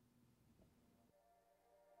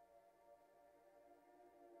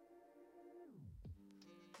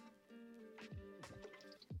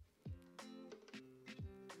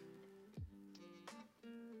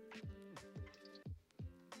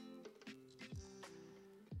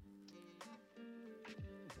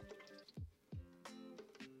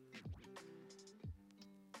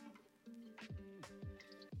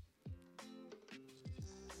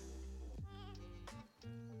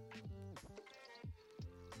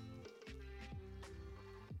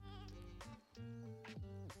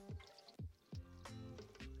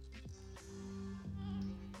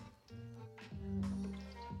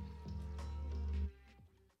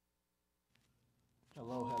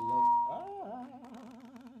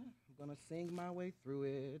sing my way through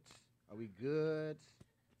it. Are we good?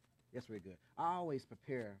 Yes, we're good. I always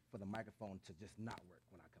prepare for the microphone to just not work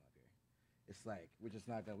when I come up here. It's like we're just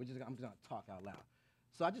not gonna. I'm just gonna talk out loud.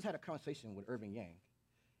 So I just had a conversation with Irvin Yang.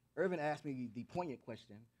 Irvin asked me the poignant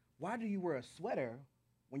question: why do you wear a sweater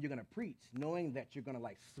when you're gonna preach, knowing that you're gonna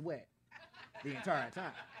like sweat the entire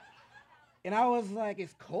time? And I was like,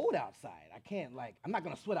 it's cold outside. I can't like. I'm not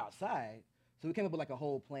gonna sweat outside. So we came up with like a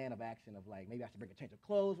whole plan of action of like maybe I should bring a change of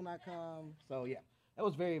clothes when I come. So yeah, that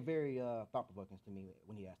was very very thought provoking to me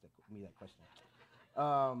when he asked me that question.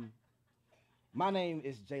 Um, my name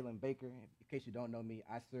is Jalen Baker. In case you don't know me,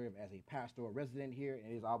 I serve as a pastoral resident here,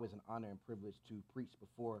 and it is always an honor and privilege to preach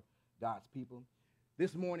before God's people.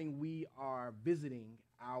 This morning we are visiting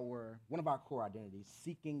our one of our core identities,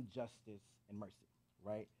 seeking justice and mercy.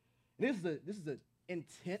 Right. And this is a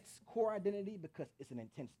intense core identity because it's an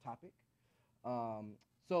intense topic. Um,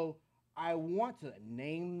 so I want to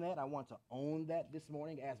name that. I want to own that this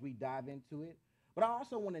morning as we dive into it. But I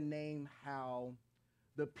also want to name how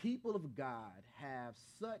the people of God have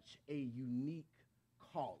such a unique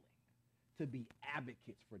calling to be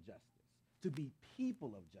advocates for justice, to be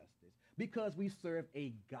people of justice, because we serve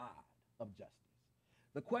a God of justice.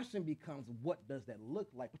 The question becomes, what does that look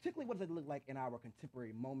like? Particularly, what does it look like in our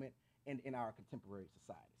contemporary moment and in our contemporary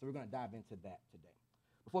society? So we're going to dive into that today.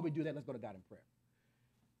 Before we do that, let's go to God in prayer.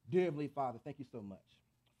 Dear Heavenly Father, thank you so much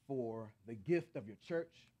for the gift of your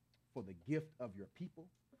church, for the gift of your people,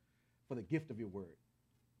 for the gift of your word.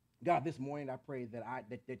 God, this morning I pray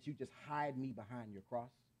that you just hide me behind your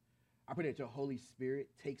cross. I pray that your Holy Spirit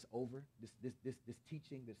takes over this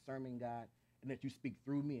teaching, this sermon, God, and that you speak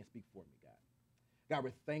through me and speak for me, God. God,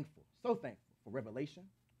 we're thankful, so thankful for revelation.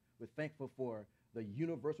 We're thankful for the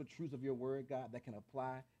universal truths of your word, God, that can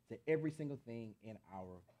apply to every single thing in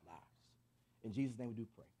our lives. In Jesus' name we do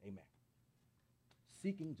pray. Amen.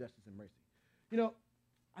 Seeking justice and mercy. You know,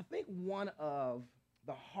 I think one of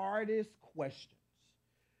the hardest questions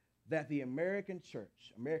that the American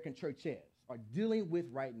churches are dealing with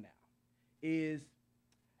right now is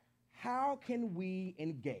how can we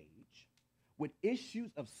engage with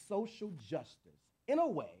issues of social justice in a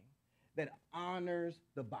way that honors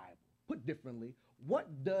the Bible? Put differently,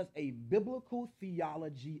 what does a biblical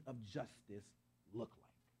theology of justice look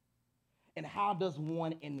like? And how does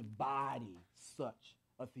one embody such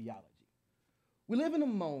a theology? We live in a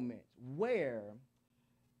moment where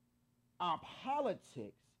our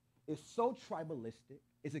politics is so tribalistic,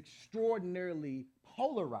 it's extraordinarily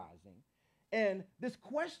polarizing, and this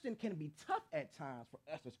question can be tough at times for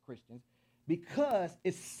us as Christians because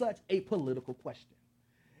it's such a political question.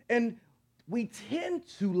 And we tend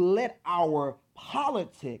to let our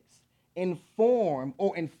politics inform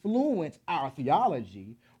or influence our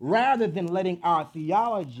theology rather than letting our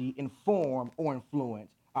theology inform or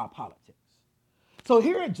influence our politics. So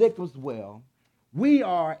here at Jacob's Well, we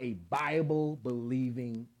are a Bible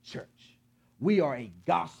believing church. We are a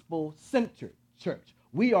gospel centered church.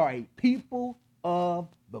 We are a people of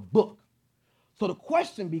the book. So the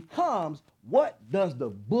question becomes, what does the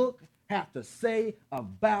book have to say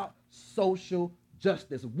about social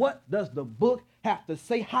justice? What does the book have to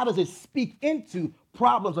say? How does it speak into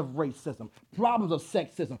problems of racism, problems of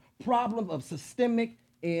sexism, problems of systemic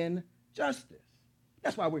injustice?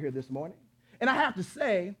 That's why we're here this morning. And I have to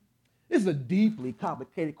say, this is a deeply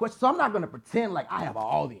complicated question, so I'm not going to pretend like I have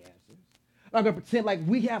all the answers. I'm not going to pretend like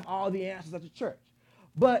we have all the answers as a church.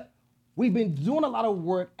 But we've been doing a lot of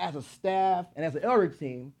work as a staff and as an elder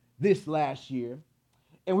team this last year,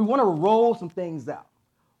 and we want to roll some things out.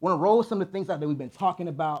 We want to roll some of the things out that we've been talking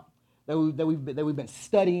about, that we've been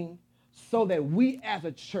studying, so that we as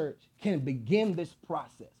a church can begin this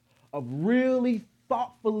process of really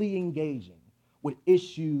thoughtfully engaging with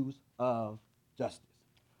issues of justice.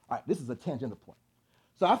 All right, this is a tangential point.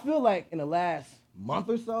 So I feel like in the last month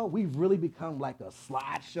or so, we've really become like a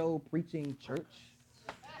slideshow preaching church.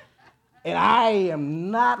 And I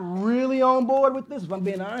am not really on board with this, if I'm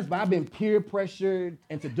being honest, but I've been peer pressured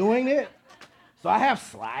into doing it. So I have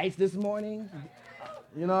slides this morning.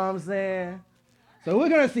 You know what I'm saying? So we're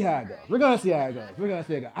going to see how it goes. We're going to see how it goes. We're going to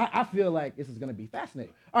see how it goes. I feel like this is going to be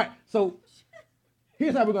fascinating. All right, so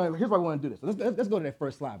here's why we want to do this. So let's go to that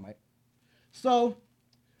first slide, Mike. So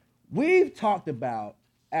we've talked about,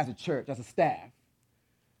 as a church, as a staff,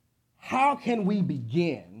 how can we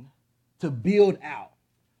begin to build out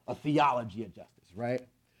a theology of justice, right?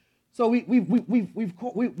 So we've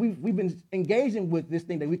been engaging with this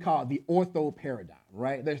thing that we call the ortho paradigm,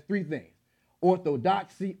 right? There's three things: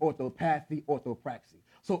 orthodoxy, orthopathy, orthopraxy.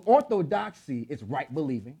 So orthodoxy is right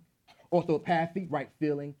believing, orthopathy, right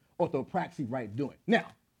feeling, orthopraxy, right doing. Now,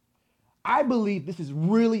 I believe this is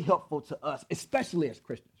really helpful to us, especially as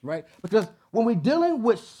Christians, right? Because when we're dealing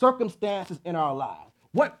with circumstances in our lives,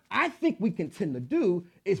 what I think we can tend to do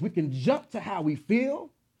is we can jump to how we feel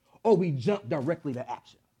or we jump directly to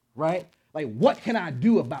action, right? Like, what can I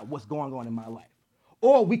do about what's going on in my life?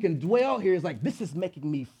 Or we can dwell here as like, this is making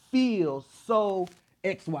me feel so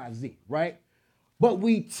XYZ, right? But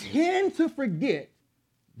we tend to forget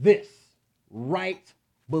this, right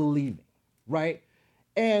believing, right?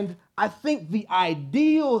 And I think the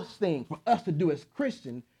ideal thing for us to do as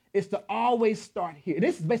Christians is to always start here.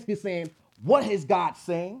 This is basically saying, what is God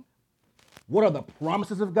saying? What are the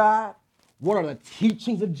promises of God? What are the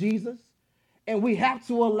teachings of Jesus? And we have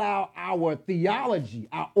to allow our theology,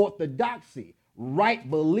 our orthodoxy, right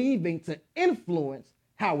believing to influence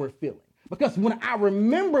how we're feeling. Because when I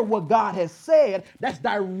remember what God has said, that's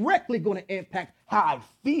directly going to impact how I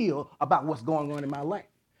feel about what's going on in my life.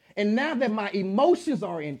 And now that my emotions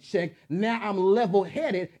are in check, now I'm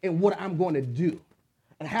level-headed in what I'm going to do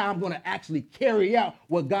and how I'm going to actually carry out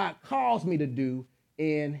what God calls me to do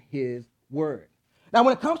in his word. Now,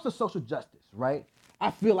 when it comes to social justice, right,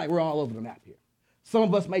 I feel like we're all over the map here. Some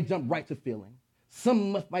of us might jump right to feeling.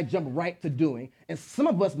 Some of us might jump right to doing. And some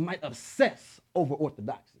of us might obsess over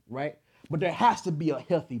orthodoxy, right? But there has to be a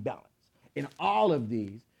healthy balance in all of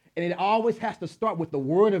these. And it always has to start with the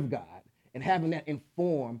word of God and having that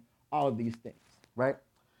inform all of these things, right?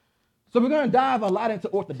 So we're going to dive a lot into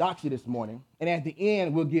orthodoxy this morning. And at the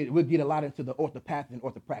end, we'll get a lot into the orthopathy and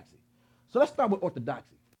orthopraxy. So let's start with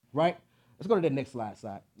orthodoxy, right? Let's go to the next slide.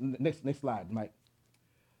 Next slide, Mike.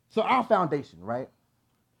 So our foundation, right?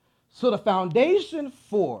 So the foundation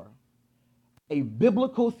for a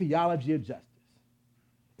biblical theology of justice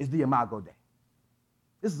is the Imago Dei.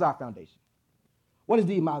 This is our foundation. What is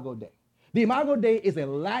the Imago Dei? The Imago Dei is a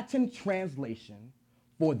Latin translation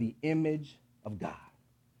for the image of God.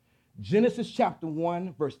 Genesis chapter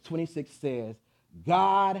 1, verse 26 says,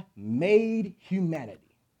 God made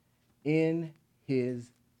humanity in his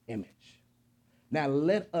image. Now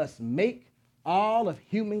let us make all of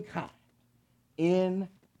humankind in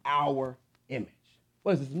our image.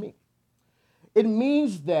 What does this mean? It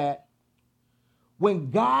means that when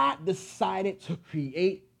God decided to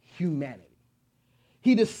create humanity,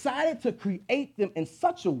 he decided to create them in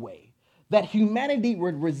such a way that humanity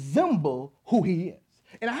would resemble who he is.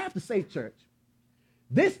 And I have to say, church,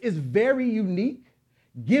 this is very unique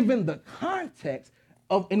given the context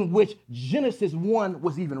in which Genesis 1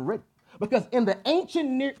 was even written. Because in the ancient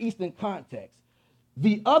Near Eastern context,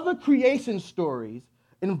 the other creation stories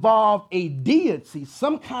involve a deity,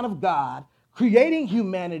 some kind of God, creating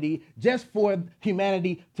humanity just for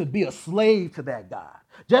humanity to be a slave to that God,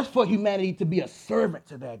 just for humanity to be a servant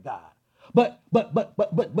to that God. But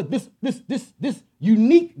this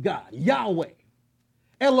unique God, Yahweh,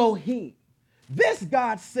 Elohim, this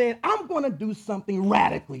God said, I'm going to do something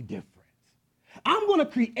radically different. I'm going to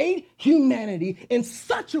create humanity in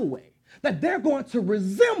such a way that they're going to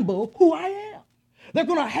resemble who I am. They're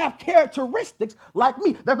going to have characteristics like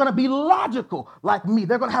me. They're going to be logical like me.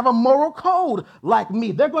 They're going to have a moral code like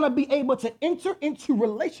me. They're going to be able to enter into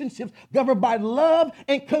relationships governed by love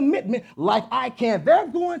and commitment like I can. They're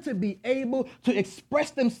going to be able to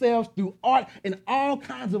express themselves through art in all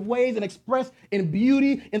kinds of ways and express in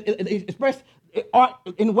beauty, express art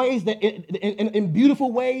in ways that in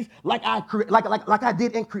beautiful ways like I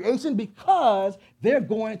did in creation, because they're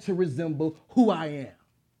going to resemble who I am.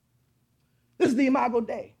 This is the Imago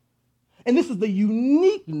Dei. And this is the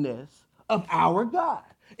uniqueness of our God.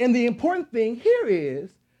 And the important thing here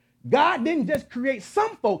is God didn't just create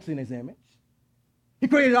some folks in his image. He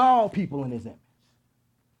created all people in his image.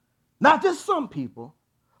 Not just some people,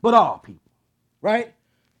 but all people, right?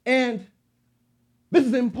 And this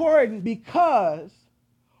is important because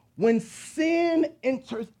when sin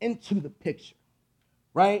enters into the picture,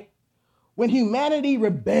 right? When humanity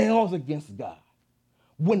rebels against God,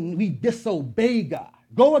 when we disobey God,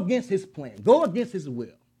 go against his plan, go against his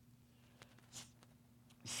will,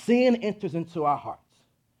 sin enters into our hearts.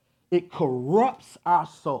 It corrupts our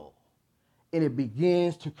soul, and it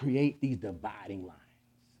begins to create these dividing lines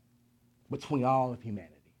between all of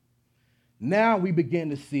humanity. Now we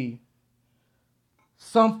begin to see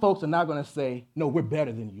some folks are now going to say, no, we're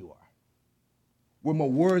better than you are. We're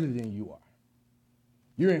more worthy than you are.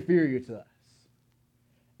 You're inferior to us.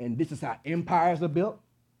 And this is how empires are built.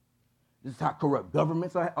 This is how corrupt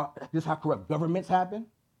governments this is how corrupt governments happen.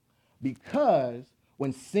 Because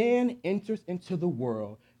when sin enters into the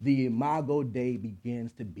world, the Imago Dei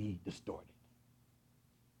begins to be distorted.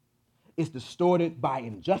 It's distorted by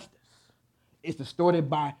injustice. It's distorted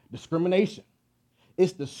by discrimination.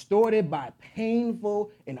 It's distorted by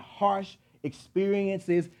painful and harsh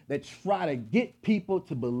experiences that try to get people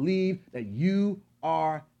to believe that you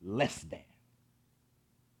are less than.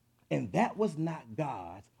 And that was not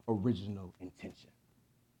God's original intention.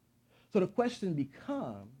 So the question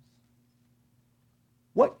becomes,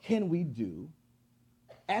 what can we do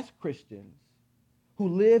as Christians who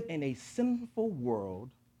live in a sinful world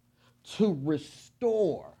to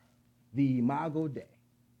restore the Imago Dei,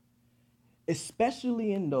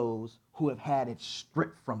 especially in those who have had it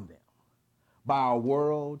stripped from them by a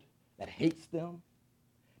world that hates them,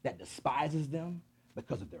 that despises them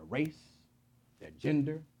because of their race, their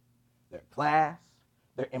gender, their class,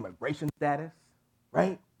 their immigration status,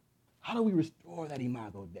 right? How do we restore that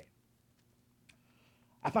Imago Dei?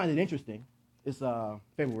 I find it interesting. It's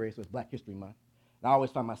February, so it's Black History Month. And I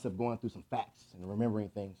always find myself going through some facts and remembering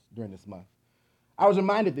things during this month. I was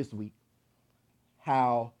reminded this week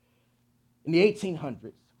how in the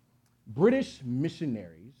 1800s, British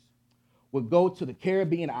missionaries would go to the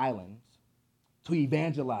Caribbean islands to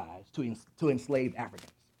evangelize, to enslave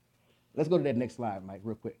Africans. Let's go to that next slide, Mike,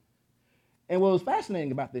 real quick. And what was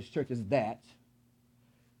fascinating about this church is that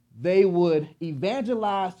they would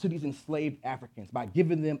evangelize to these enslaved Africans by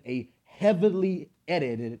giving them a heavily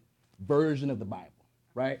edited version of the Bible,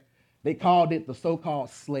 right? They called it the so-called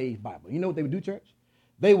slave Bible. You know what they would do, church?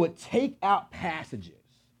 They would take out passages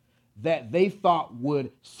that they thought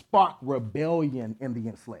would spark rebellion in the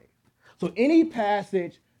enslaved. So any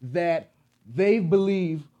passage that they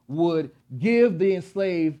believe would give the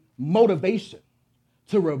enslaved motivation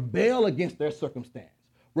to rebel against their circumstance,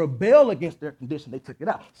 rebel against their condition, they took it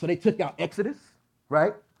out. So they took out Exodus,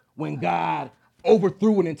 right? When God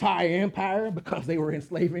overthrew an entire empire because they were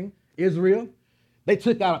enslaving Israel. They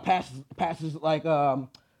took out a passage like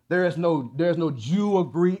there is no Jew or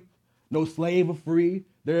Greek, no slave or free.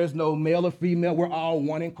 There is no male or female. We're all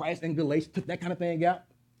one in Christ. And Galatians took that kind of thing out,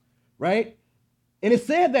 right? And it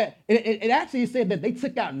said that, it actually said that they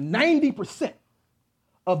took out 90%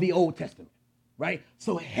 of the Old Testament, right?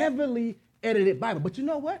 So heavily edited Bible. But you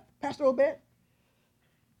know what, Pastor Obed?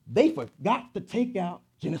 They forgot to take out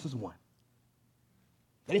Genesis 1.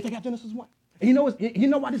 They didn't take out Genesis 1. And you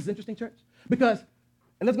know why this is interesting, church? Because,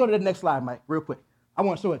 and let's go to the next slide, Mike, real quick. I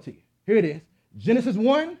want to show it to you. Here it is. Genesis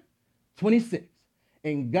 1:26.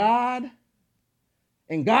 And God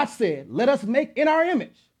said, let us make in our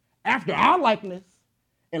image, after our likeness,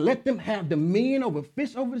 and let them have dominion over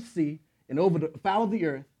fish over the sea, and over the fowl of the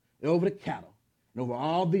earth, and over the cattle, and over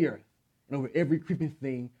all the earth, and over every creeping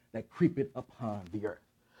thing that creepeth upon the earth.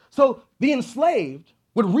 So the enslaved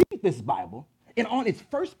would read this Bible, and on its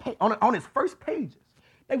first pages,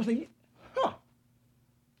 they would say,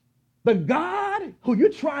 the God who you're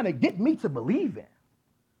trying to get me to believe in,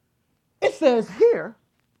 it says here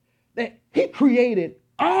that he created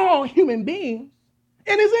all human beings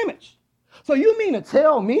in his image. So you mean to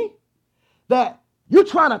tell me that you're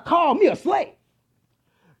trying to call me a slave?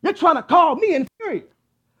 You're trying to call me inferior?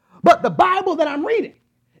 But the Bible that I'm reading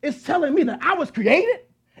is telling me that I was created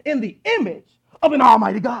in the image of an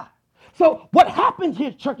almighty God. So what happens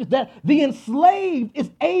here, church, is that the enslaved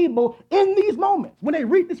is able, in these moments, when they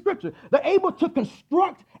read the scripture, they're able to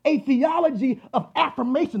construct a theology of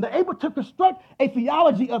affirmation. They're able to construct a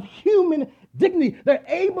theology of human dignity. They're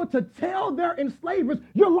able to tell their enslavers,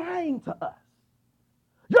 you're lying to us.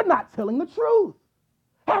 You're not telling the truth.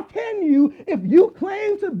 How can you, if you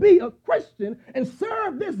claim to be a Christian and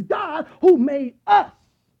serve this God who made us,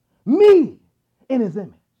 me, in his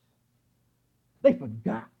image? They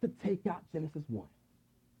forgot to take out Genesis 1.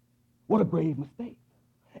 What a grave mistake.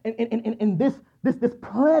 And this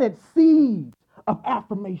planted seeds of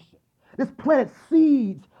affirmation. This planted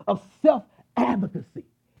seeds of self-advocacy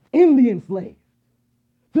in the enslaved.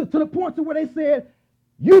 To the point to where they said,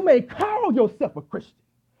 you may call yourself a Christian,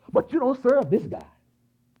 but you don't serve this God.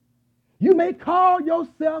 You may call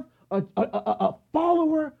yourself a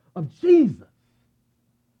follower of Jesus,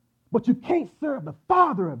 but you can't serve the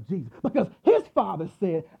Father of Jesus, because his Father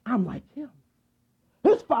said, I'm like him.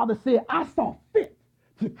 His Father said, I saw fit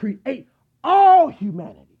to create all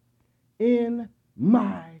humanity in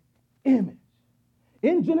my image.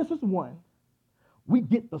 In Genesis 1, we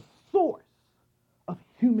get the source of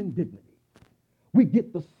human dignity. We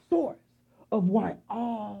get the source of why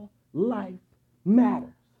all life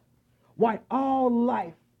matters, why all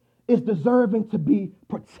life is deserving to be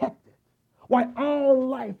protected, why all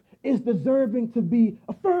life is deserving to be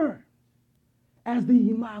affirmed as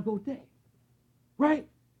the Imago Dei, right?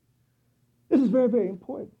 This is very, very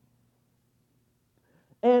important.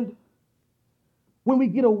 And when we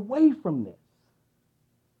get away from this,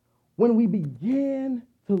 when we begin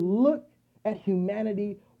to look at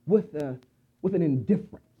humanity with an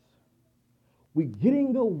indifference. We're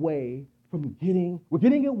getting away from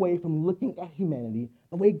looking at humanity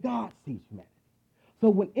the way God sees humanity. So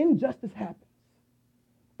when injustice happens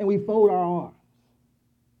and we fold our arms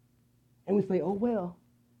and we say, oh, well,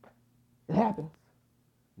 it happens.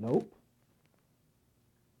 Nope.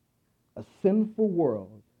 A sinful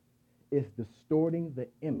world is distorting the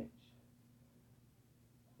image.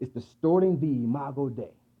 It's distorting the imago Dei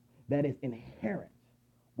that is inherent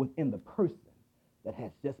within the person that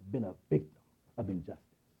has just been a victim of injustice.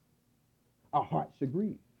 Our hearts should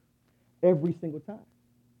grieve every single time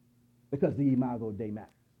because the imago Dei matters,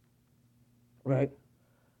 right?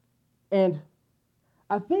 And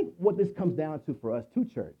I think what this comes down to for us too,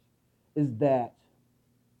 church, is that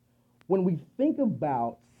when we think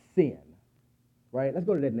about sin, right? Let's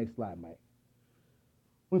go to that next slide, Mike.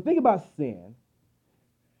 When we think about sin,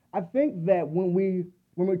 I think that when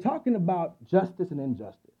we're talking about justice and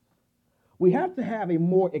injustice, we have to have a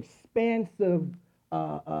more expansive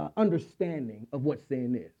understanding of what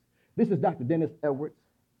sin is. This is Dr. Dennis Edwards.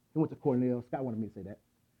 He went to Cornell. Scott wanted me to say that.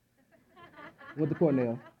 He went to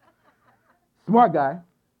Cornell. Smart guy.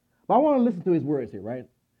 But I want to listen to his words here, right?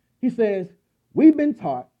 He says, we've been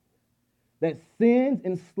taught that sin's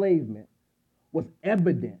enslavement was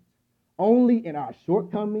evident only in our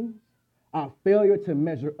shortcomings, our failure to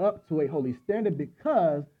measure up to a holy standard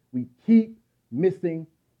because we keep missing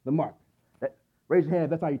the mark. Raise your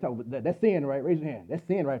hand. That's how you talk. That's sin, right? Raise your hand. That's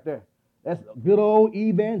sin right there. That's good old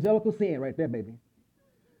evangelical sin right there, baby.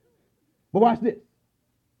 But watch this.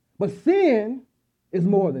 But sin is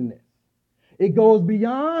more than this. It goes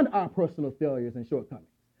beyond our personal failures and shortcomings.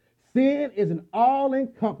 Sin is an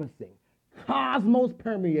all-encompassing,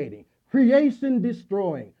 cosmos-permeating,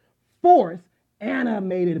 creation-destroying force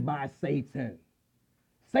animated by Satan.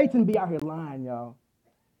 Satan be out here lying, y'all.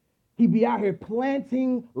 He be out here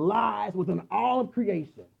planting lies within all of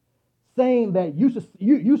creation, saying that you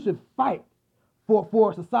should fight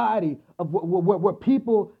for a society of where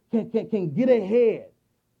people can get ahead.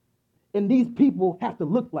 And these people have to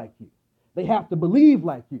look like you. They have to believe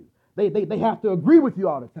like you. They have to agree with you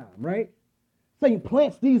all the time, right? Satan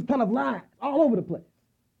plants these kind of lies all over the place.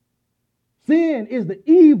 Sin is the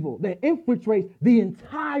evil that infiltrates the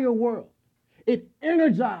entire world. It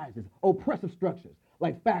energizes oppressive structures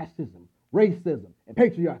like fascism, racism, and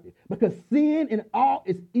patriarchy, because sin in all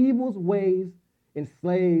its evil ways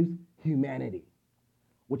enslaves humanity,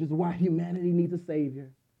 which is why humanity needs a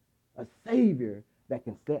savior that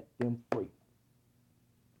can set them free.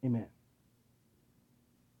 Amen.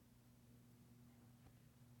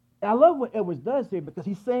 And I love what Edwards does here because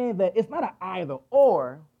he's saying that it's not an either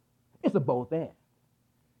or, it's a both and.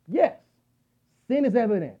 Yes, sin is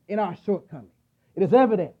evident in our shortcomings. It is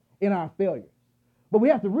evident in our failures. But we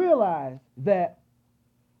have to realize that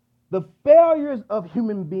the failures of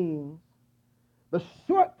human beings, the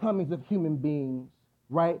shortcomings of human beings,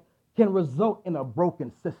 right, can result in a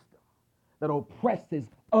broken system that oppresses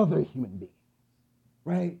other human beings,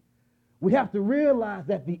 right? We have to realize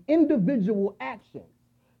that the individual actions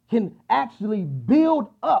can actually build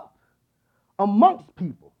up amongst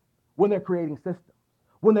people when they're creating systems,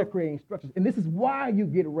 when they're creating structures. And this is why you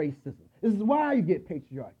get racism. This is why you get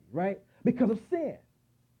patriarchy, right? Because of sin.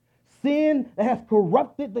 Sin that has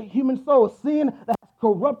corrupted the human soul. Sin that has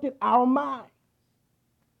corrupted our minds,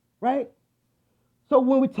 right? So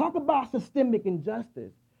when we talk about systemic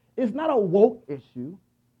injustice, it's not a woke issue.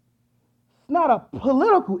 It's not a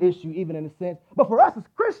political issue, even in a sense. But for us as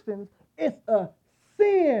Christians, it's a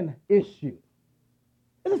sin issue.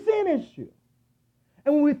 It's a sin issue.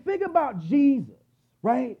 And when we think about Jesus,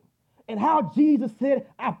 right, and how Jesus said,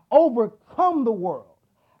 I've overcome the world.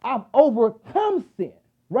 I've overcome sin,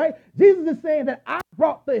 right? Jesus is saying that I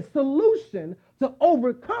brought the solution to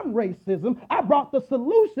overcome racism. I brought the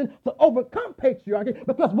solution to overcome patriarchy,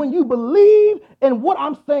 because when you believe in what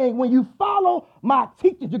I'm saying, when you follow my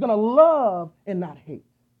teachings, you're going to love and not hate.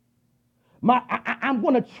 I'm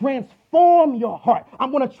going to transform your heart. I'm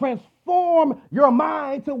going to transform your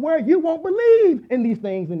mind to where you won't believe in these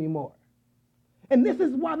things anymore. And this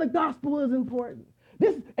is why the gospel is important.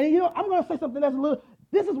 I'm going to say something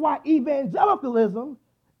this is why evangelicalism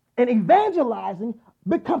and evangelizing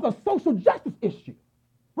becomes a social justice issue,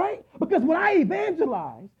 right? Because when I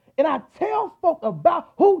evangelize and I tell folk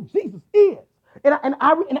about who Jesus is, and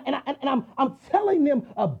I'm telling them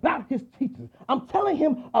about his teachings, I'm telling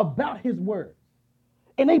him about his words,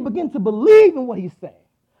 and they begin to believe in what he's saying,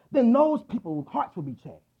 then those people's hearts will be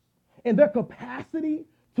changed. And their capacity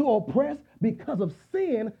to oppress because of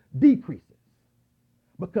sin decreases,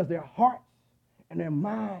 because their hearts and their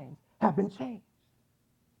minds have been changed.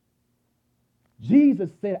 Jesus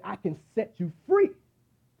said, I can set you free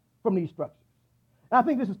from these structures. And I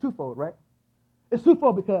think this is twofold, right? It's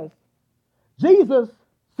twofold because Jesus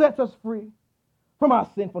sets us free from our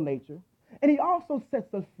sinful nature, and he also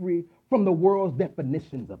sets us free from the world's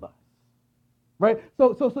definitions of us. Right?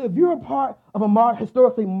 So if you're a part of a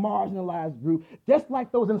historically marginalized group, just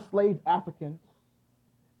like those enslaved Africans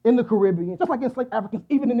in the Caribbean, just like enslaved Africans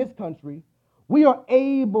even in this country, we are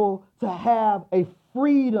able to have a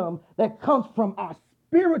freedom that comes from our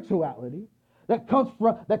spirituality, that comes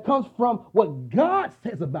from what God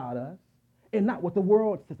says about us and not what the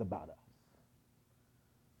world says about us.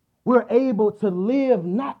 We're able to live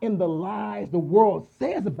not in the lies the world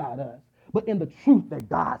says about us, but in the truth that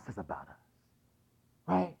God says about us.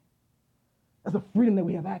 Right? That's a freedom that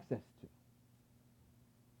we have access to.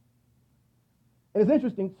 And it's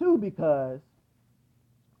interesting, too, because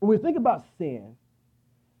when we think about sin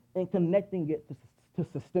and connecting it to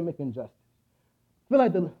systemic injustice, I feel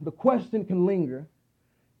like the question can linger,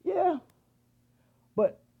 yeah,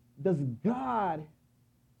 but does God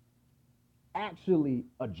actually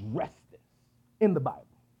address this in the Bible?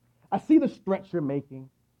 I see the stretch you're making.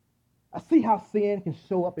 I see how sin can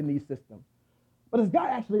show up in these systems. But does God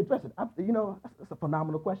actually address it? That's a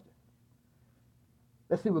phenomenal question.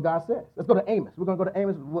 Let's see what God says. Let's go to Amos. We're going to go to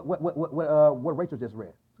Amos, what Rachel just read.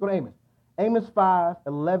 Let's go to Amos. Amos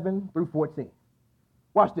 5:11 through 14.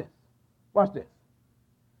 Watch this. Watch this.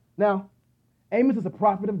 Now, Amos is a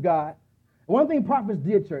prophet of God. And one thing prophets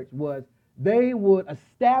did, church, was they would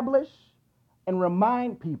establish and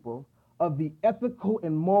remind people of the ethical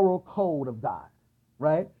and moral code of God,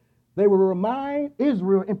 right? They would remind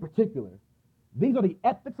Israel in particular, these are the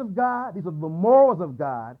ethics of God, these are the morals of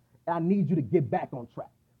God, and I need you to get back on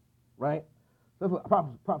track, right? So that's what a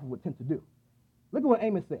prophet would tend to do. Look at what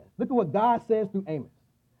Amos says. Look at what God says through Amos.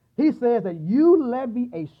 He says that you levy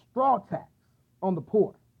a straw tax on the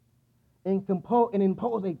poor and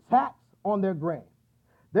impose a tax on their grain.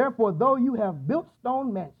 Therefore, though you have built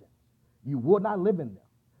stone mansions, you will not live in them.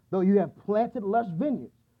 Though you have planted lush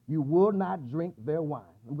vineyards, you will not drink their wine.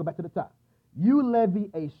 Let me go back to the top. You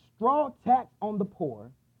levy a straw tax on the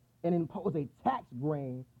poor and impose a tax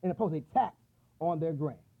on their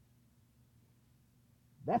grain.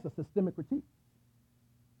 That's a systemic critique.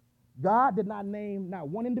 God did not name not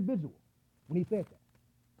one individual when he said that.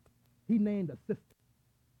 He named a system.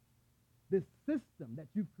 This system that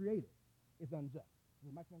you've created is unjust. Is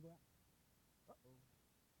the microphone go out?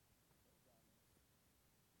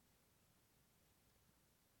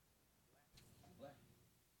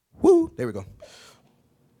 Woo, there we go.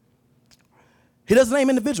 He doesn't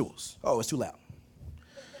name individuals. Oh, it's too loud.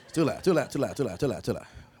 It's too loud.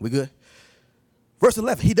 We good? Verse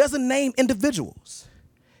 11, he doesn't name individuals.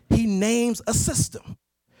 He names a system.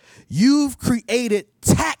 You've created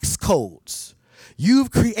tax codes.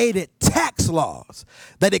 You've created tax laws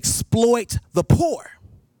that exploit the poor.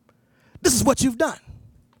 This is what you've done,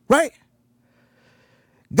 right?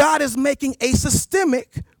 God is making a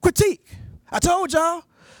systemic critique. I told y'all,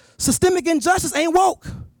 systemic injustice ain't woke.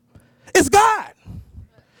 It's God.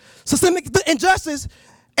 Systemic injustice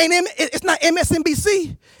it's not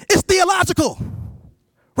MSNBC. It's theological,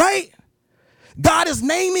 right? God is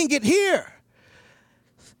naming it here.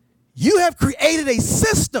 You have created a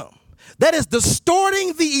system that is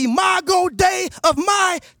distorting the imago Dei of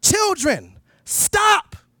my children.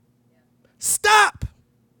 Stop. Stop.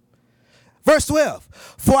 Verse 12,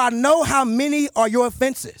 for I know how many are your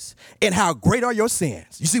offenses and how great are your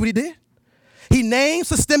sins. You see what he did? He names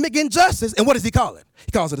systemic injustice, and what does he call it?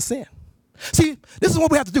 He calls it a sin. See, this is what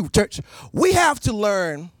we have to do, church. We have to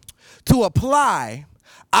learn to apply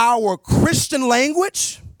our Christian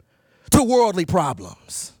language to worldly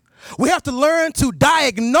problems. We have to learn to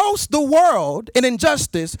diagnose the world and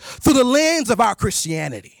injustice through the lens of our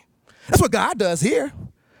Christianity. That's what God does here.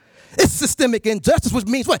 It's systemic injustice, which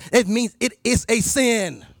means what? It means it is a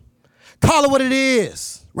sin. Call it what it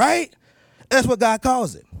is, right? That's what God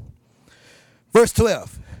calls it. Verse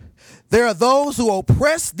 12, there are those who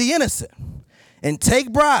oppress the innocent and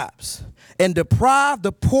take bribes and deprive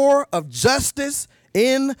the poor of justice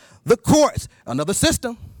in the courts. Another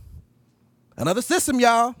system,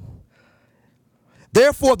 y'all.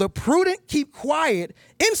 Therefore, the prudent keep quiet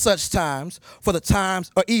in such times, for the times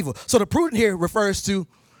are evil. So the prudent here refers to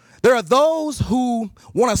there are those who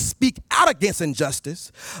want to speak out against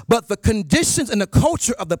injustice, but the conditions and the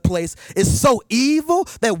culture of the place is so evil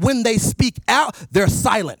that when they speak out, they're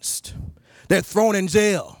silenced. They're thrown in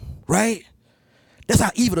jail, right? That's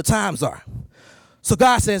how evil the times are. So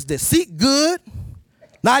God says this, seek good,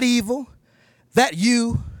 not evil, that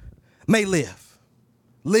you may live.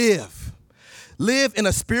 Live in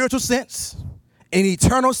a spiritual sense in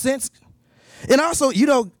eternal sense. And also,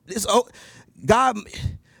 God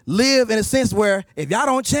live in a sense where if y'all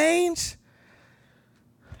don't change,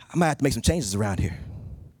 I might have to make some changes around here.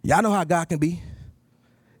 Y'all know how God can be.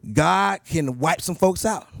 God can wipe some folks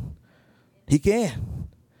out. He can.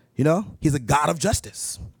 He's a God of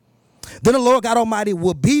justice. Then the Lord God Almighty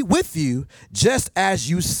will be with you just as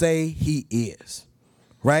you say he is.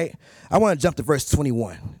 Right? I want to jump to verse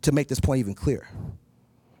 21 to make this point even clearer.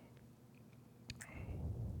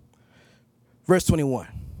 Verse 21.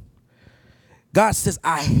 God says,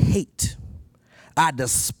 I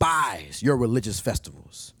despise your religious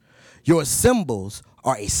festivals. Your symbols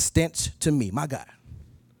are a stench to me. My God.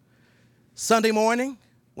 Sunday morning,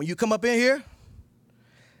 when you come up in here,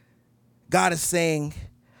 God is saying,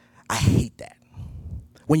 I hate that.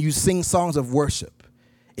 When you sing songs of worship,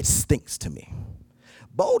 it stinks to me.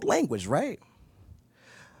 Bold language, right?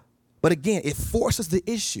 But again, it forces the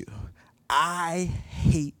issue. I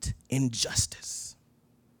hate injustice.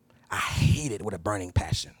 I hate it with a burning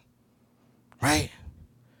passion, right?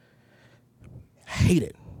 I hate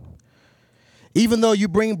it. Even though you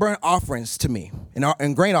bring burnt offerings to me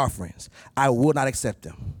and grain offerings, I will not accept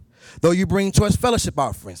them. Though you bring choice fellowship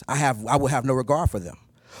offerings, I will have no regard for them.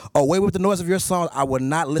 Away with the noise of your songs, I will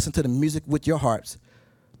not listen to the music with your harps.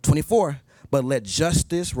 24, but let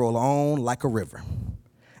justice roll on like a river,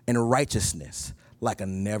 and righteousness like a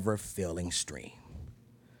never-failing stream.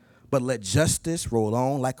 But let justice roll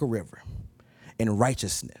on like a river, and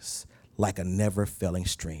righteousness like a never-failing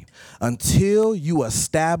stream. Until you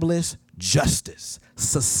establish justice,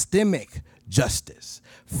 systemic justice,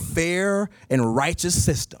 fair and righteous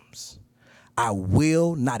systems, I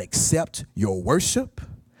will not accept your worship,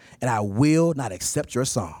 and I will not accept your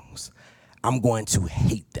songs. I'm going to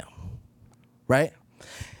hate them, right?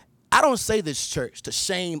 I don't say this, church, to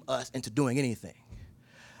shame us into doing anything.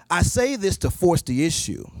 I say this to force the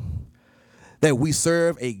issue that we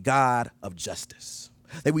serve a God of justice,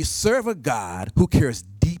 that we serve a God who cares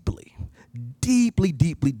deeply, deeply,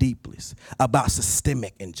 deeply, deeply about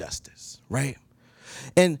systemic injustice, right?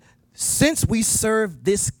 And since we serve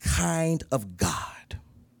this kind of God,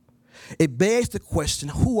 it begs the question,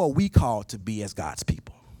 who are we called to be as God's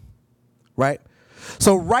people, right?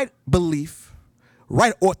 So right belief,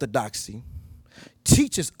 right orthodoxy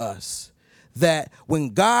teaches us that when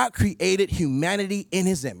God created humanity in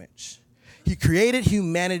his image, he created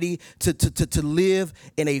humanity to live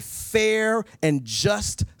in a fair and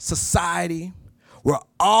just society where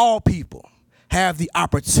all people have the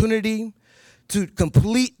opportunity to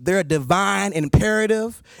complete their divine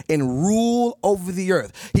imperative and rule over the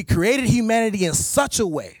earth. He created humanity in such a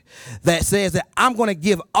way that says that I'm going to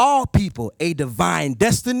give all people a divine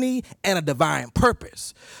destiny and a divine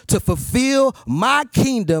purpose to fulfill my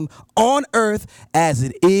kingdom on earth as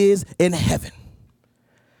it is in heaven.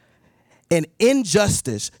 And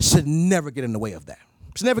injustice should never get in the way of that.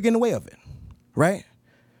 Should never get in the way of it, right?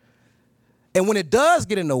 And when it does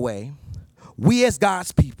get in the way, we as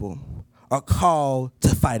God's people are called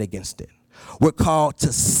to fight against it. We're called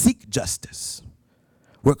to seek justice.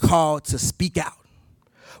 We're called to speak out.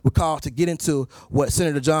 We're called to get into what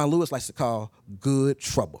Senator John Lewis likes to call good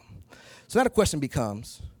trouble. So now the question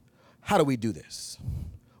becomes, how do we do this?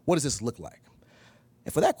 What does this look like?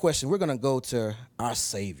 And for that question, we're going to go to our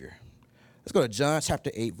Savior. Let's go to John chapter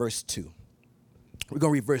 8, verse 2. We're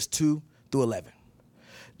going to read verse 2 through 11.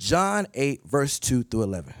 John 8, verse 2 through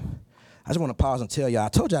 11. I just want to pause and tell y'all, I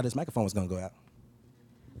told y'all this microphone was going to go out.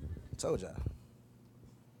 I told y'all.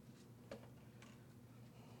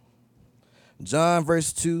 John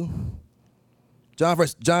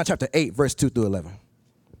chapter 8, verse 2 through 11.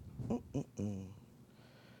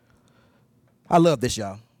 I love this,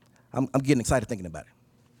 y'all. I'm getting excited thinking about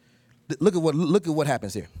it. Look at what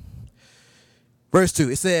happens here. Verse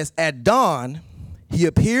 2, it says, at dawn, he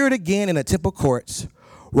appeared again in the temple courts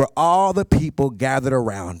where all the people gathered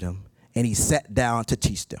around him, and he sat down to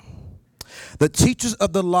teach them. The teachers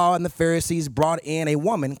of the law and the Pharisees brought in a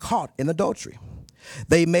woman caught in adultery.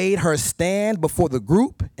 They made her stand before the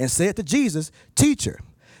group and said to Jesus, Teacher,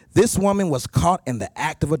 this woman was caught in the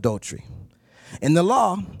act of adultery. In the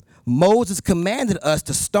law, Moses commanded us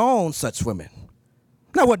to stone such women.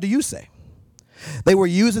 Now, what do you say? They were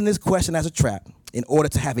using this question as a trap in order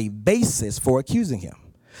to have a basis for accusing him.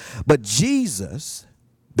 But Jesus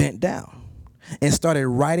bent down and started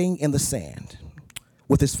writing in the sand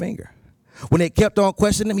with his finger. When they kept on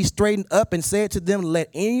questioning him, he straightened up and said to them, let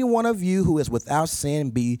any one of you who is without sin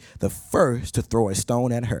be the first to throw a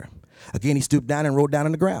stone at her. Again, he stooped down and wrote down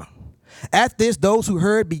on the ground. At this, those who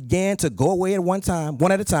heard began to go away at one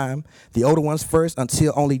at a time, the older ones first,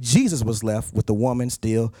 until only Jesus was left with the woman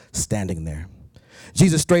still standing there.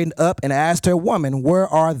 Jesus straightened up and asked her, "Woman, where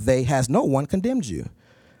are they? Has no one condemned you?"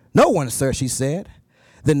 "No one, sir," she said.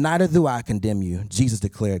 "Then neither do I condemn you," Jesus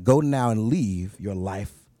declared. "Go now and leave your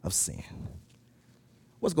life of sin."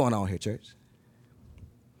 What's going on here, church?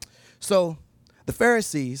 So the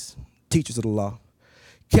Pharisees, teachers of the law,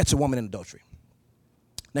 catch a woman in adultery.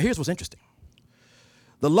 Now here's what's interesting.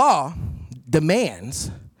 The law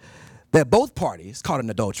demands that both parties caught in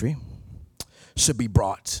adultery should be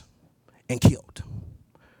brought and killed,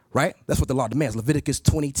 right? That's what the law demands. Leviticus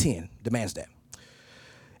 20:10 demands that.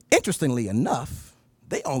 Interestingly enough,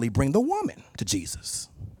 they only bring the woman to Jesus.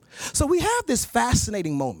 So we have this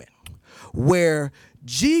fascinating moment where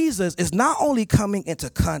Jesus is not only coming into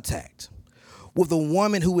contact with a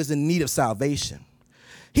woman who is in need of salvation,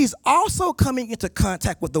 he's also coming into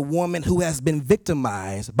contact with a woman who has been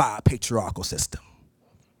victimized by a patriarchal system,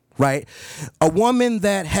 right? A woman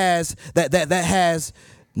that has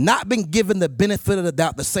not been given the benefit of the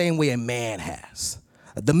doubt the same way a man has.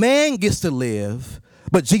 The man gets to live,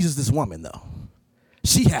 but Jesus, this woman, though,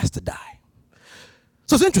 she has to die.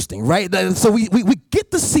 So it's interesting, right? So we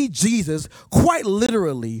get to see Jesus quite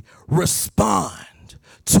literally respond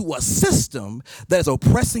to a system that is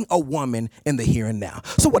oppressing a woman in the here and now.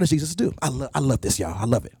 So what does Jesus do? I love this, y'all. I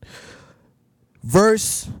love it.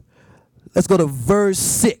 Let's go to verse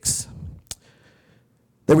 6.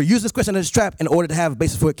 They were using this question as a trap in order to have a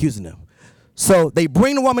basis for accusing them. So they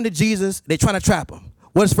bring the woman to Jesus. They're trying to trap him.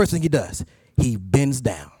 What is the first thing he does? He bends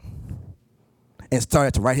down and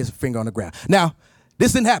started to write his finger on the ground. Now,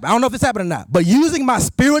 this didn't happen. I don't know if this happened or not, but using my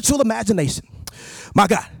spiritual imagination, my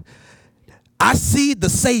God, I see the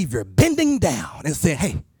Savior bending down and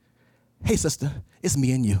saying, hey, sister, it's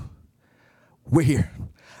me and you. We're here.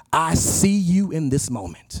 I see you in this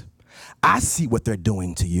moment. I see what they're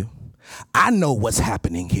doing to you. I know what's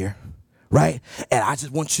happening here, right? And I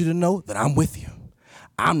just want you to know that I'm with you.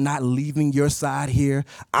 I'm not leaving your side here.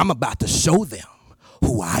 I'm about to show them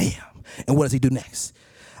who I am. And what does he do next?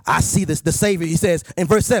 I see the Savior, he says in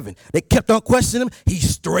verse 7, they kept on questioning him. He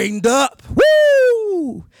straightened up.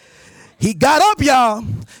 Woo! He got up, y'all.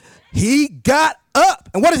 He got up.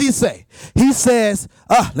 And what does he say? He says,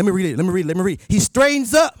 let me read. He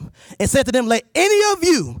straightens up and said to them, "Let any of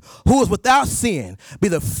you who is without sin be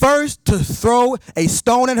the first to throw a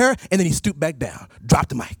stone at her." And then he stooped back down, dropped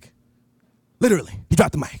the mic. Literally, he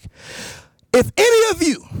dropped the mic. If any of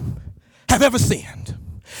you have ever sinned,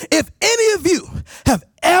 if any of you have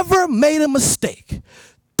ever made a mistake,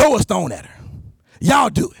 throw a stone at her. Y'all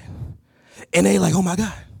do it. And they like, oh my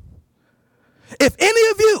God. If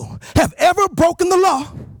any of you have ever broken the law,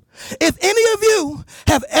 if any of you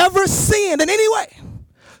have ever sinned in any way,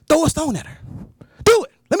 throw a stone at her. Do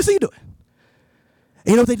it. Let me see you do it. And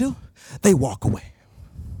you know what they do? They walk away.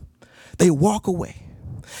 They walk away.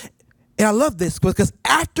 And I love this because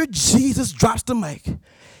after Jesus drops the mic,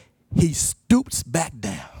 he stoops back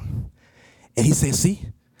down and he says, "See,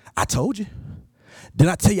 I told you.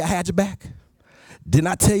 Didn't I tell you I had your back? Didn't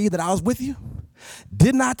I tell you that I was with you?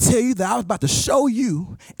 Didn't I tell you that I was about to show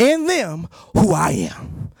you and them who I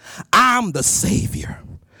am? I'm the Savior.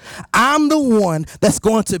 I'm the one that's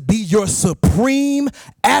going to be your supreme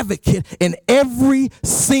advocate in every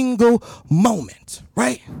single moment,"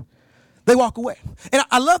 right? They walk away. And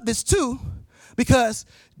I love this too because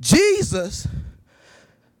Jesus,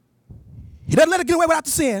 he doesn't let it get away without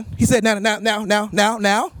the sin. He said, now.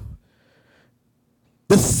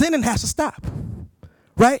 The sinning has to stop,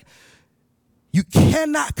 right? You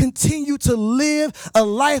cannot continue to live a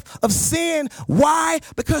life of sin. Why?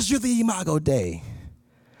 Because you're the Imago Dei.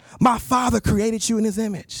 My Father created you in his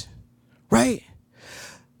image, right?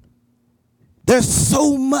 There's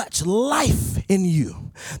so much life in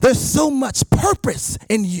you. There's so much purpose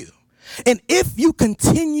in you. And if you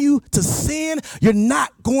continue to sin, you're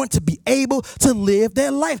not going to be able to live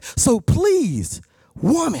that life. So please,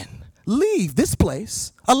 woman, leave this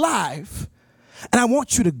place alive. And I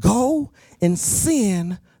want you to go and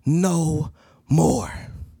sin no more.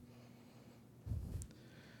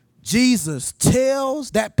 Jesus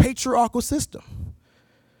tells that patriarchal system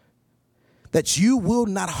that you will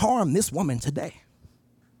not harm this woman today.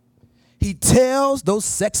 He tells those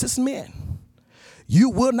sexist men, you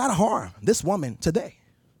will not harm this woman today.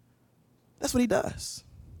 That's what he does,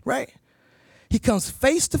 right? He comes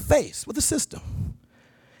face to face with the system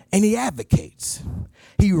and he advocates.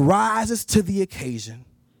 He rises to the occasion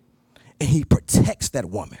and he protects that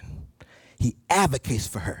woman. He advocates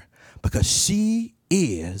for her because she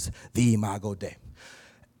is the Imago Dei.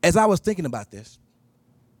 As I was thinking about this,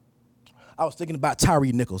 I was thinking about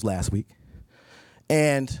Tyree Nichols last week.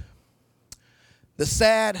 And the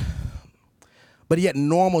sad but yet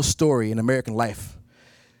normal story in American life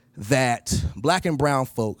that black and brown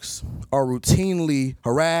folks are routinely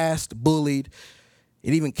harassed, bullied,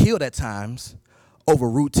 and even killed at times over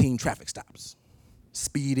routine traffic stops.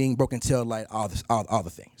 Speeding, broken tail light, all the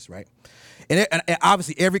things, right? And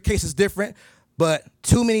obviously every case is different, but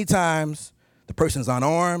too many times the person's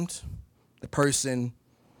unarmed, the person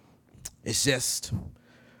is just,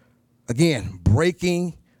 again,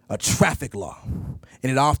 breaking a traffic law,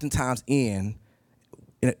 and it oftentimes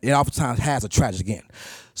has a tragic end.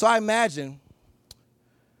 So I imagine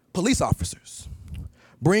police officers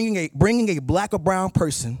bringing a black or brown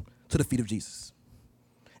person to the feet of Jesus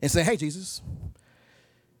and saying, hey, Jesus,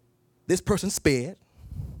 this person sped,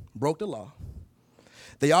 broke the law.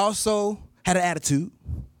 They also had an attitude,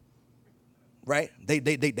 right?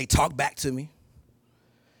 They talked back to me.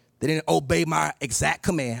 They didn't obey my exact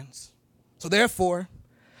commands. So therefore,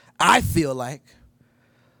 I feel like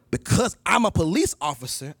because I'm a police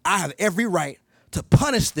officer, I have every right to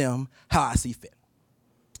punish them how I see fit.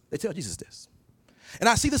 They tell Jesus this. And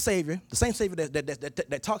I see the Savior, the same Savior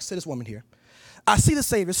that talks to this woman here. I see the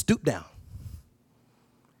Savior stoop down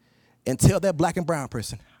and tell that black and brown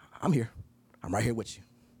person, I'm here. I'm right here with you.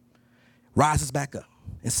 Rises back up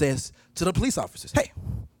and says to the police officers, hey,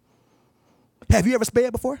 have you ever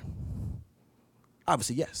sped before?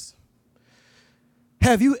 Obviously, yes.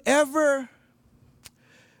 Have you ever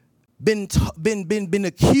been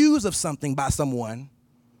accused of something by someone,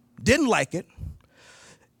 didn't like it,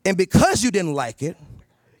 and because you didn't like it,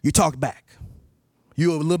 you talked back? You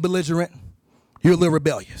were a little belligerent, you're a little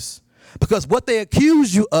rebellious. Because what they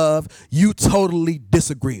accuse you of, you totally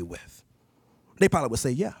disagree with. They probably would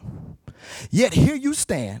say, yeah. Yet here you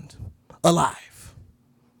stand, alive,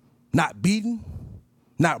 not beaten,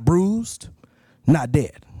 not bruised, not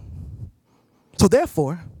dead. So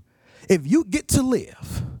therefore, if you get to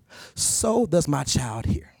live, so does my child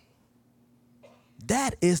here.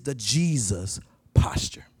 That is the Jesus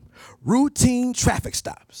posture. Routine traffic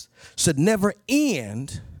stops should never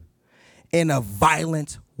end in a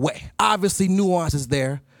violent way. Obviously, nuance is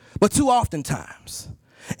there, but too often times.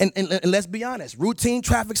 And let's be honest, routine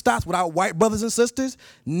traffic stops with our white brothers and sisters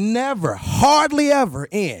never, hardly ever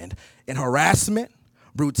end in harassment,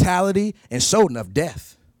 brutality, and sure enough,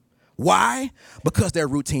 death. Why? Because they're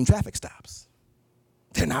routine traffic stops.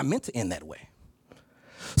 They're not meant to end that way.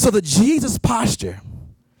 So the Jesus posture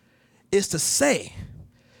is to say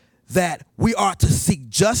that we are to seek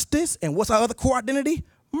justice, and what's our other core identity?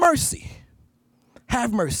 Mercy.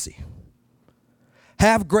 Have mercy.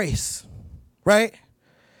 Have grace, right?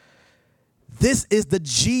 This is the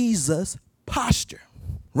Jesus posture,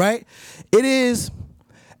 right? It is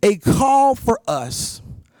a call for us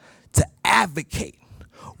to advocate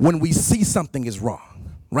when we see something is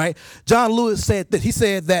wrong, right? John Lewis said that. He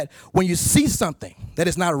said that when you see something that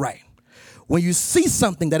is not right, when you see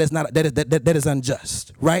something that is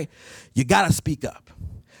unjust, right? You gotta speak up.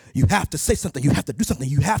 You have to say something. You have to do something.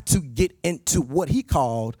 You have to get into what he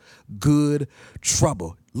called good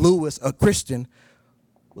trouble. Lewis, a Christian,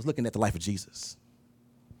 was looking at the life of Jesus.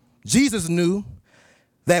 Jesus knew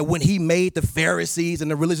that when he made the Pharisees and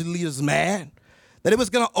the religious leaders mad, that it was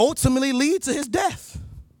going to ultimately lead to his death.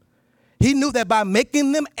 He knew that by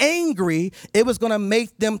making them angry, it was going to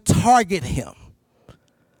make them target him.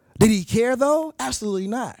 Did he care, though? Absolutely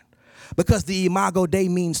not. Because the Imago Dei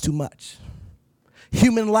means too much.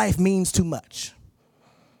 Human life means too much.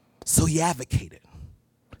 So he advocated.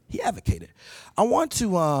 He advocated. I want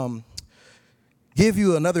to give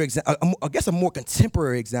you another example, I guess a more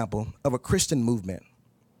contemporary example of a Christian movement,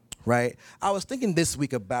 right? I was thinking this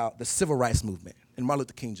week about the civil rights movement and Martin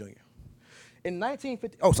Luther King Jr. In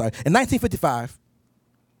 1955,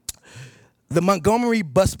 the Montgomery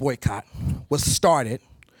bus boycott was started,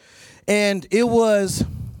 and it was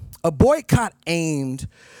a boycott aimed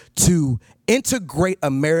to integrate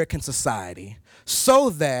American society so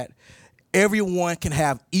that everyone can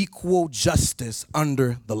have equal justice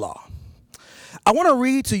under the law. I want to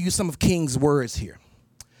read to you some of King's words here.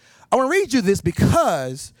 I want to read you this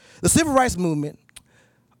because the civil rights movement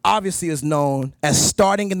obviously is known as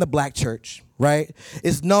starting in the black church, right?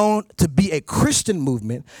 It's known to be a Christian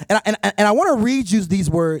movement. And I want to read you these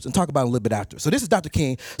words and talk about it a little bit after. So this is Dr.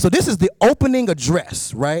 King. So this is the opening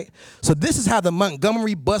address, right? So this is how the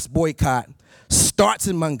Montgomery bus boycott starts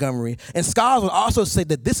in Montgomery. And scholars will also say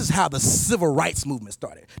that this is how the civil rights movement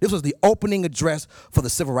started. This was the opening address for the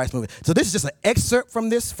civil rights movement. So this is just an excerpt from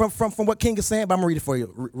this, from what King is saying, but I'm going to read it for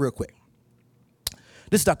you real quick.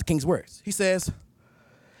 This is Dr. King's words. He says,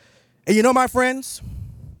 and you know, my friends,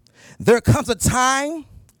 there comes a time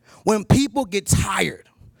when people get tired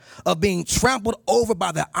of being trampled over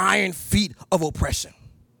by the iron feet of oppression.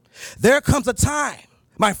 There comes a time,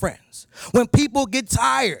 my friends, when people get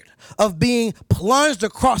tired of being plunged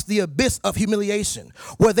across the abyss of humiliation,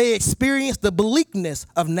 where they experience the bleakness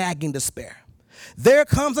of nagging despair, there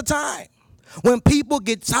comes a time when people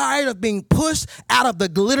get tired of being pushed out of the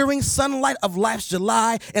glittering sunlight of life's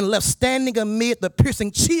July and left standing amid the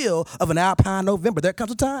piercing chill of an alpine November. There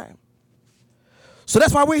comes a time. So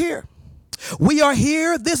that's why we're here. We are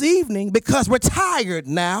here this evening because we're tired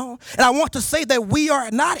now. And I want to say that we are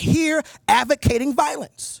not here advocating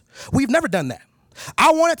violence. We've never done that.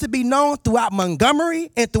 I want it to be known throughout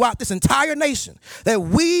Montgomery and throughout this entire nation that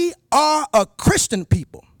we are a Christian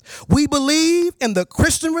people. We believe in the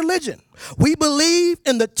Christian religion. We believe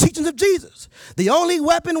in the teachings of Jesus. The only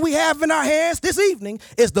weapon we have in our hands this evening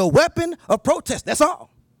is the weapon of protest. That's all.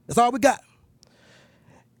 That's all we got.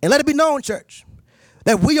 And let it be known, church,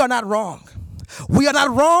 that we are not wrong. We are not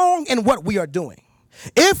wrong in what we are doing.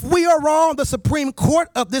 If we are wrong, the Supreme Court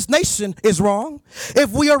of this nation is wrong.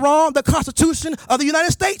 If we are wrong, the Constitution of the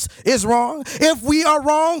United States is wrong. If we are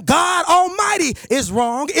wrong, God Almighty is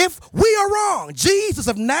wrong. If we are wrong, Jesus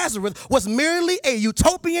of Nazareth was merely a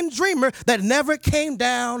utopian dreamer that never came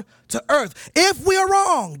down to earth. If we are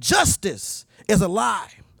wrong, justice is a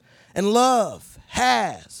lie, and love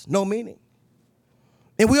has no meaning.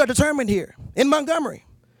 And we are determined here in Montgomery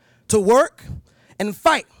to work and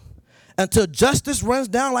fight until justice runs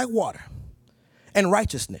down like water and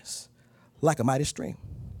righteousness like a mighty stream.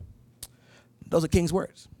 Those are King's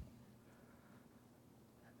words.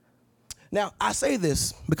 Now, I say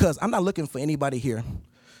this because I'm not looking for anybody here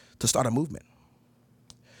to start a movement.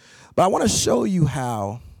 But I want to show you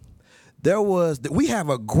how we have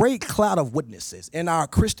a great cloud of witnesses in our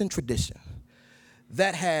Christian tradition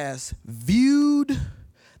that has viewed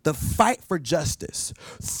the fight for justice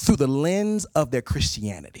through the lens of their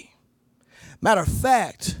Christianity. Matter of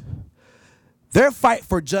fact, their fight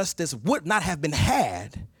for justice would not have been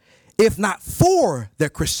had if not for their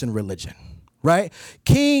Christian religion, right?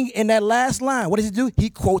 King, in that last line, what does he do?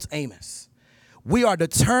 He quotes Amos. We are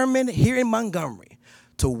determined here in Montgomery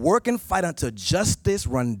to work and fight until justice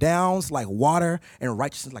run down like water and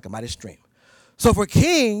righteousness like a mighty stream. So for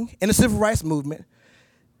King in the civil rights movement,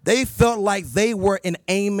 they felt like they were an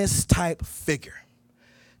Amos-type figure,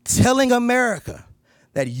 telling America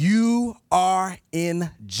that you are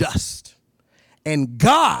unjust, and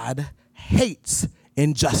God hates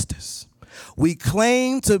injustice. We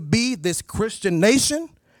claim to be this Christian nation.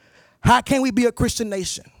 How can we be a Christian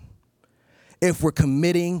nation if we're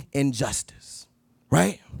committing injustice,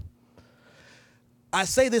 right? I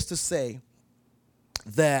say this to say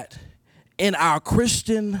that in our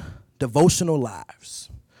Christian devotional lives,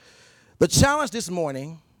 the challenge this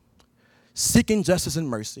morning, seeking justice and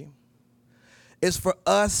mercy, is for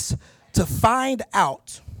us to find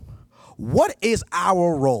out what is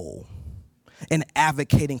our role in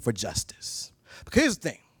advocating for justice. Because here's the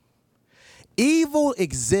thing. Evil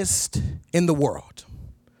exists in the world.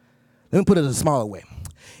 Let me put it in a smaller way.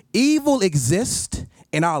 Evil exists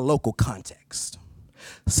in our local context.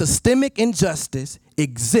 Systemic injustice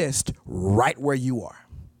exists right where you are,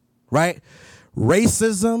 right?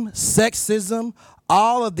 Racism, sexism,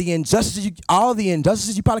 all of the injustices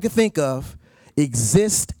you probably could think of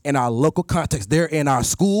exist in our local context. They're in our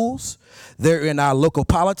schools. They're in our local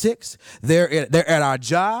politics. They're at our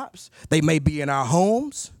jobs. They may be in our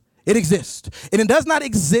homes. It exists. And it does not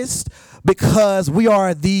exist because we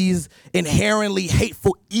are these inherently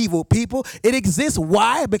hateful, evil people. It exists.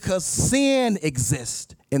 Why? Because sin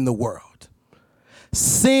exists in the world.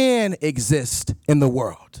 Sin exists in the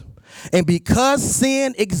world. And because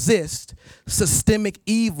sin exists, systemic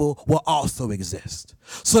evil will also exist.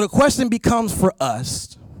 So the question becomes for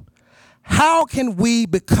us, how can we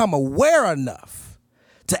become aware enough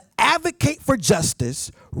to advocate for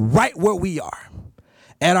justice right where we are,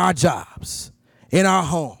 at our jobs, in our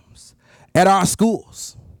homes, at our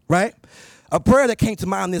schools, right? A prayer that came to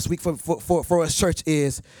mind this week for us, church,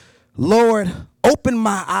 is, Lord, open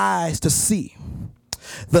my eyes to see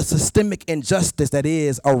the systemic injustice that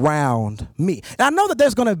is around me. And I know that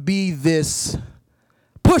there's going to be this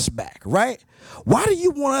pushback, right? Why do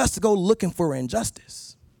you want us to go looking for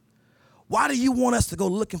injustice? Why do you want us to go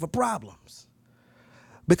looking for problems?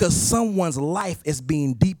 Because someone's life is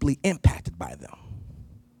being deeply impacted by them.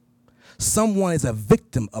 Someone is a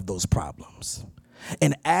victim of those problems.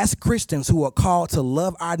 And as Christians who are called to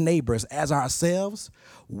love our neighbors as ourselves,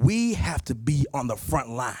 we have to be on the front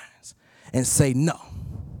lines and say, no,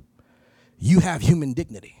 you have human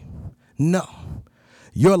dignity. No,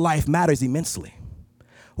 your life matters immensely.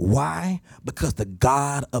 Why? Because the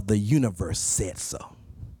God of the universe said so.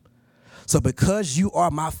 So because you are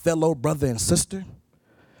my fellow brother and sister,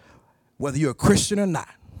 whether you're a Christian or not,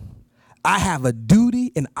 I have a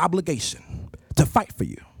duty and obligation to fight for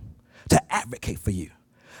you, to advocate for you,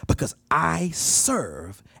 because I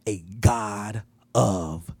serve a God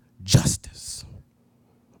of justice.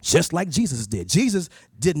 Just like Jesus did. Jesus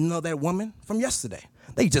didn't know that woman from yesterday.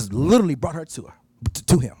 They just literally brought her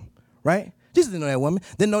to him, right? Jesus didn't know that woman,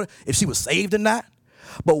 didn't know if she was saved or not.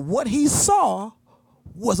 But what he saw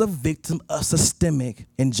was a victim of systemic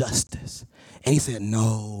injustice. And he said,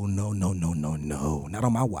 no, not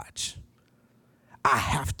on my watch. I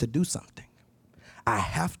have to do something. I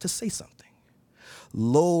have to say something.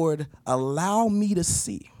 Lord, allow me to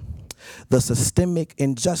see the systemic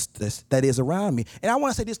injustice that is around me. And I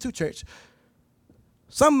want to say this too, church.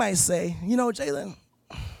 Some might say, you know, Jalen,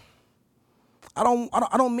 I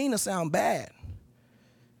don't mean to sound bad,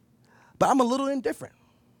 but I'm a little indifferent.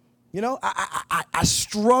 You know, I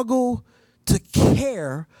struggle to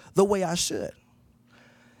care the way I should.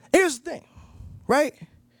 Here's the thing, right?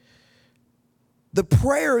 The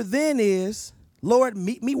prayer then is, Lord,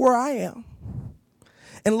 meet me where I am.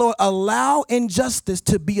 And Lord, allow injustice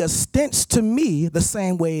to be a stench to me the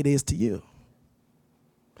same way it is to you.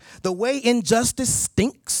 The way injustice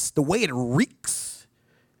stinks, the way it reeks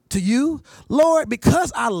to you, Lord,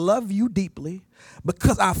 because I love you deeply,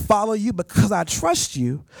 because I follow you, because I trust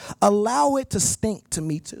you, allow it to stink to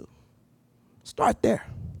me too. Start there.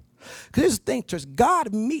 Because here's the thing, church,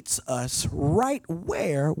 God meets us right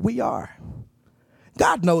where we are.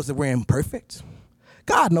 God knows that we're imperfect.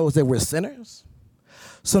 God knows that we're sinners.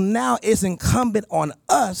 So now it's incumbent on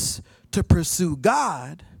us to pursue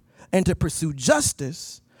God and to pursue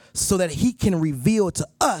justice so that he can reveal to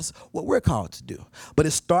us what we're called to do. But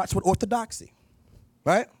it starts with orthodoxy,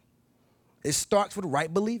 right? It starts with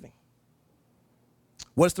right believing.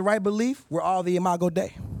 What's the right belief? We're all the Imago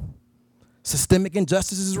Dei. Systemic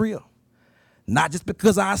injustice is real. Not just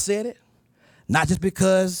because I said it, not just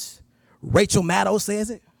because Rachel Maddow says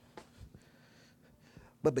it,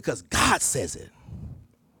 but because God says it.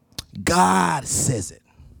 God says it,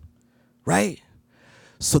 right?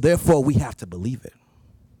 So therefore, we have to believe it.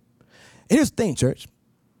 And here's the thing, church.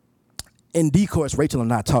 In D-Course, Rachel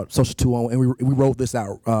and I taught Social 201, and we wrote this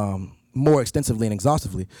out more extensively and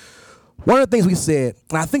exhaustively. One of the things we said,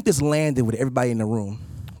 and I think this landed with everybody in the room,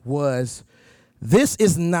 was this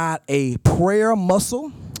is not a prayer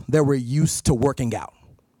muscle that we're used to working out,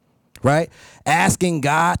 right? Asking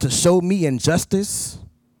God to show me injustice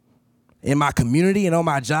in my community and on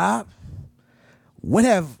my job. When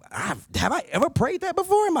have I ever prayed that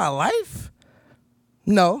before in my life?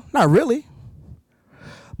 No, not really.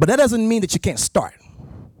 But that doesn't mean that you can't start,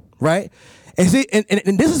 right? And see,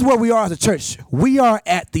 and this is where we are as a church. We are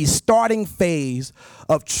at the starting phase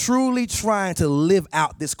of truly trying to live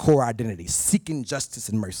out this core identity, seeking justice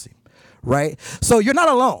and mercy, right? So you're not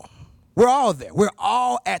alone. We're all there. We're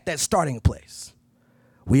all at that starting place.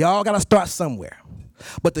 We all got to start somewhere.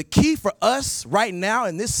 But the key for us right now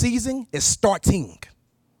in this season is starting.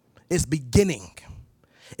 It's beginning.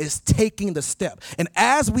 It's taking the step. And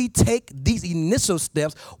as we take these initial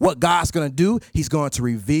steps, what God's going to do, he's going to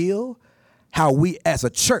reveal how we as a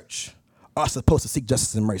church are supposed to seek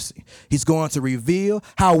justice and mercy. He's going to reveal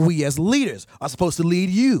how we as leaders are supposed to lead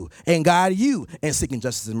you and guide you in seeking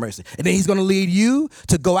justice and mercy. And then he's going to lead you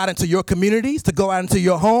to go out into your communities, to go out into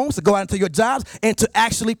your homes, to go out into your jobs, and to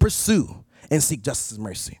actually pursue and seek justice and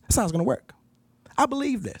mercy. That's how it's going to work. I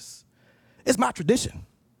believe this. It's my tradition.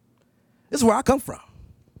 This is where I come from,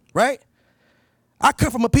 right? I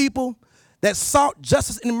come from a people that sought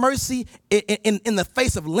justice and mercy in the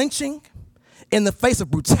face of lynching, in the face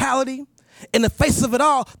of brutality, in the face of it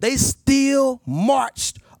all. They still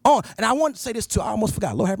marched on. And I want to say this too. I almost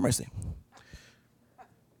forgot. Lord have mercy.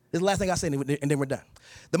 This is the last thing I say, and then we're done.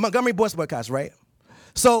 The Montgomery Boys boycotts, right?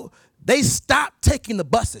 So they stopped taking the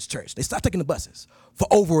buses, church. They stopped taking the buses for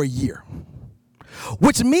over a year,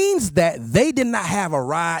 which means that they did not have a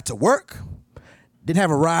ride to work, didn't have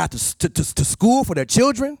a ride to school for their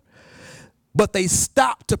children, but they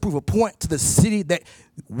stopped to prove a point to the city that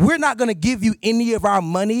we're not going to give you any of our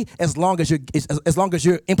money as long as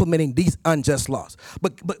you're implementing these unjust laws.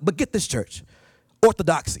 But get this, church,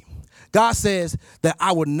 orthodoxy. God says that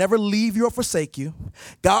I will never leave you or forsake you.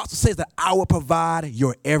 God also says that I will provide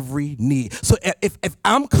your every need. So if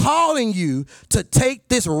I'm calling you to take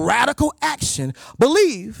this radical action,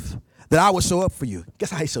 believe that I will show up for you.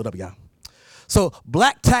 Guess how he showed up, y'all? So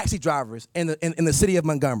black taxi drivers in the city of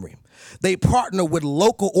Montgomery, they partner with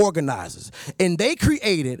local organizers, and they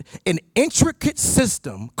created an intricate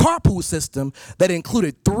system, carpool system, that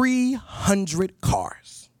included 300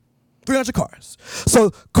 cars. 300 cars. So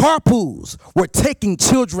carpools were taking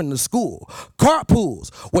children to school.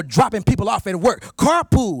 Carpools were dropping people off at work.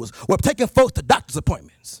 Carpools were taking folks to doctor's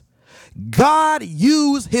appointments. God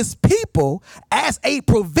used his people as a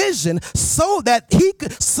provision so that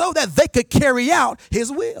they could carry out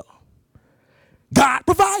his will. God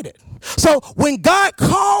provided. So when God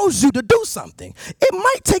calls you to do something, it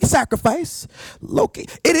might take sacrifice. Look, it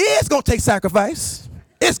is going to take sacrifice.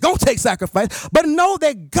 It's going to take sacrifice. But know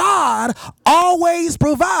that God always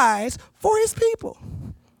provides for his people.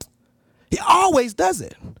 He always does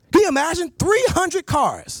it. Can you imagine 300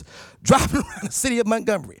 cars driving around the city of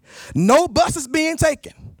Montgomery? No buses being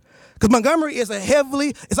taken. Because Montgomery is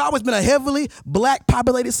it's always been a heavily black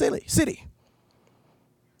populated city.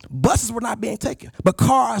 Buses were not being taken, but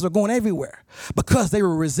cars were going everywhere because they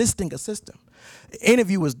were resisting a system. An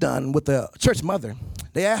interview was done with a church mother.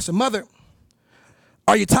 They asked her, "Mother,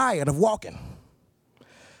 are you tired of walking?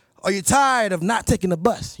 Are you tired of not taking the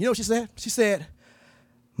bus?" You know what she said? She said,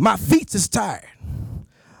 "My feet is tired,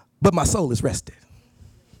 but my soul is rested."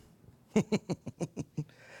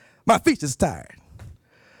 My feet is tired,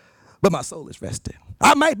 but my soul is rested.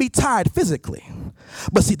 I might be tired physically,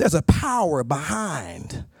 but see, there's a power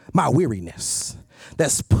behind my weariness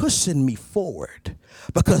that's pushing me forward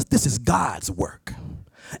because this is God's work.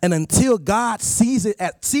 And until God sees to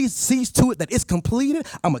it that it's completed,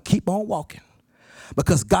 I'm going to keep on walking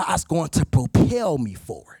because God's going to propel me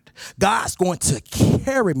forward. God's going to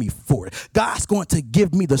carry me forward. God's going to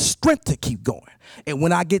give me the strength to keep going. And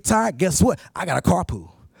when I get tired, guess what? I got a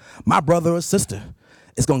carpool. My brother or sister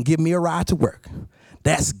is going to give me a ride to work.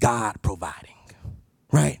 That's God providing,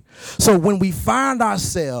 right? So when we find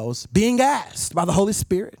ourselves being asked by the Holy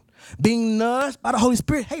Spirit, being nudged by the Holy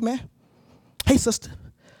Spirit, hey, man, hey, sister,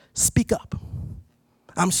 speak up.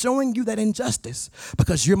 I'm showing you that injustice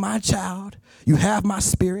because you're my child. You have my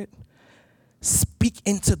spirit. Speak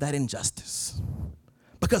into that injustice.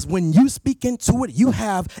 Because when you speak into it, you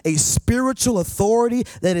have a spiritual authority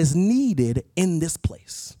that is needed in this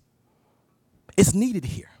place. It's needed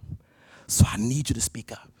here. So I need you to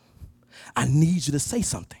speak up. I need you to say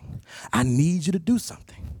something. I need you to do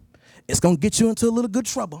something. It's going to get you into a little good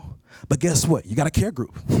trouble. But guess what? You got a care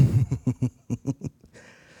group. You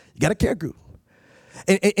got a care group.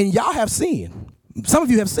 And y'all have seen, some of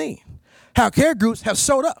you have seen, how care groups have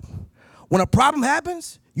showed up. When a problem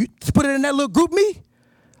happens, you put it in that little group me,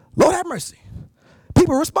 Lord have mercy.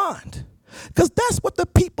 People respond. Because that's what the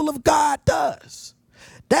people of God does.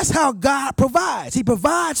 That's how God provides. He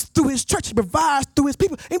provides through his church. He provides through his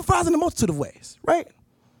people. He provides in a multitude of ways, right?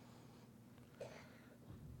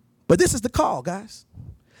 But this is the call, guys.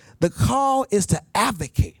 The call is to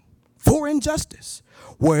advocate for injustice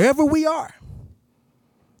wherever we are.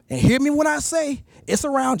 And hear me when I say it's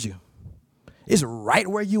around you. It's right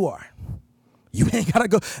where you are. You ain't got to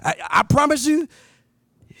go. I promise you,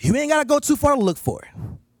 you ain't got to go too far to look for it.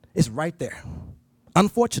 It's right there,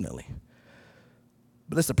 unfortunately.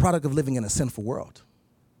 But it's the product of living in a sinful world.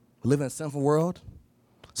 We live in a sinful world,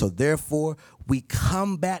 so therefore we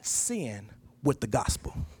combat sin with the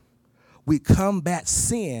gospel. We combat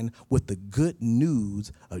sin with the good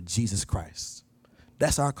news of Jesus Christ.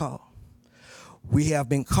 That's our call. We have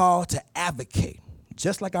been called to advocate,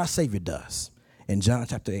 just like our Savior does in John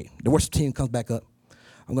chapter 8. The worship team comes back up.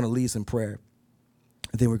 I'm going to lead some prayer,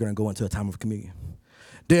 and then we're going to go into a time of communion.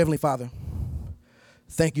 Dear Heavenly Father,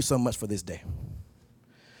 thank you so much for this day.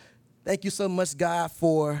 Thank you so much, God,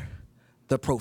 for the